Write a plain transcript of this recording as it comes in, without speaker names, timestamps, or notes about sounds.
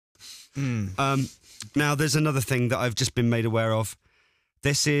Now, there's another thing that I've just been made aware of.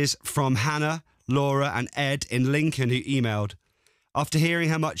 This is from Hannah, Laura and Ed in Lincoln, who emailed. After hearing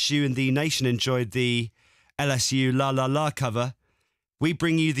how much you and the nation enjoyed the LSU La La La cover, we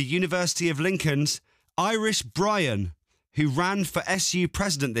bring you the University of Lincoln's Irish Brian, who ran for SU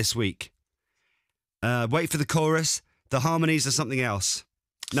president this week. Wait for the chorus. The harmonies are something else.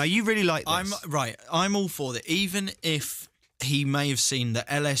 Now, you really like this. I'm all for that. Even if he may have seen the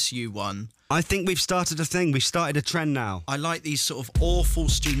LSU one. I think we've started a thing. We've started a trend now. I like these sort of awful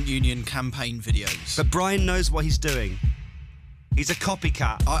student union campaign videos. But Brian knows what he's doing. He's a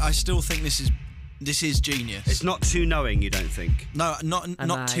copycat. I still think this is genius. It's not too knowing, you don't think? No,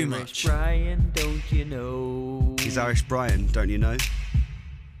 not too much. Brian, don't you know? He's Irish Brian, don't you know?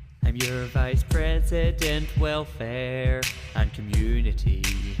 I'm your Vice President, Welfare and Community.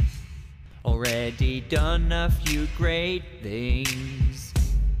 Already done a few great things.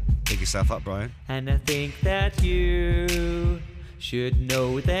 Pick yourself up, Brian. And I think that you should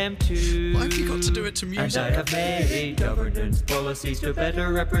know them too. Why have you got to do it to music? And I have made governance policies to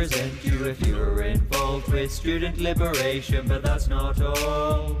better represent you if you're involved with student liberation, but that's not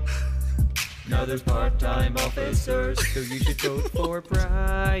all. Now there's part-time officers, so you should vote for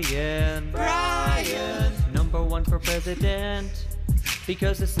Brian. Brian! #1 for president,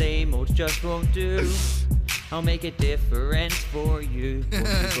 because the same old just won't do. I'll make a difference for you. Won't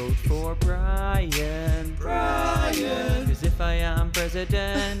you vote for Brian? Brian! Cause if I am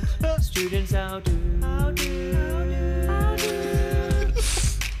president, students I'll do.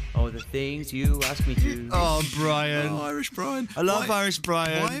 All the things you ask me to. Oh, Brian. Oh, Irish Brian. I love Irish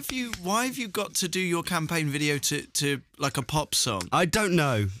Brian. Why have you got to do your campaign video to like a pop song? I don't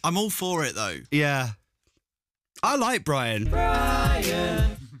know. I'm all for it though. Yeah. I like Brian.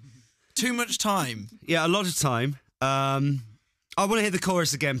 Brian! Too much time. Yeah, a lot of time. I want to hear the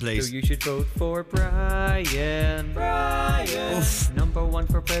chorus again, please. So you should vote for Brian. Brian! Oof.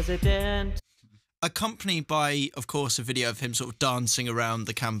 #1 for president. Accompanied by, of course, a video of him sort of dancing around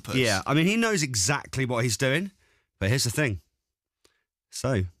the campus. Yeah, I mean, he knows exactly what he's doing. But here's the thing.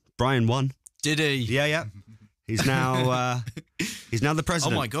 So, Brian won. Did he? Yeah. He's now the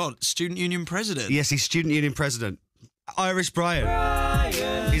president. Oh my God, student union president. Yes, he's student union president. Irish Brian.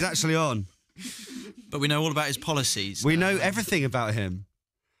 He's actually on. But we know all about his policies. We know everything about him.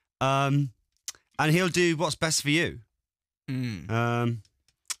 And he'll do what's best for you. I'm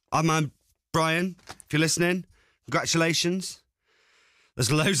Brian, if you're listening, congratulations. There's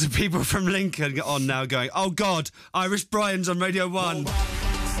loads of people from Lincoln on now going, oh God, Irish Brian's on Radio 1.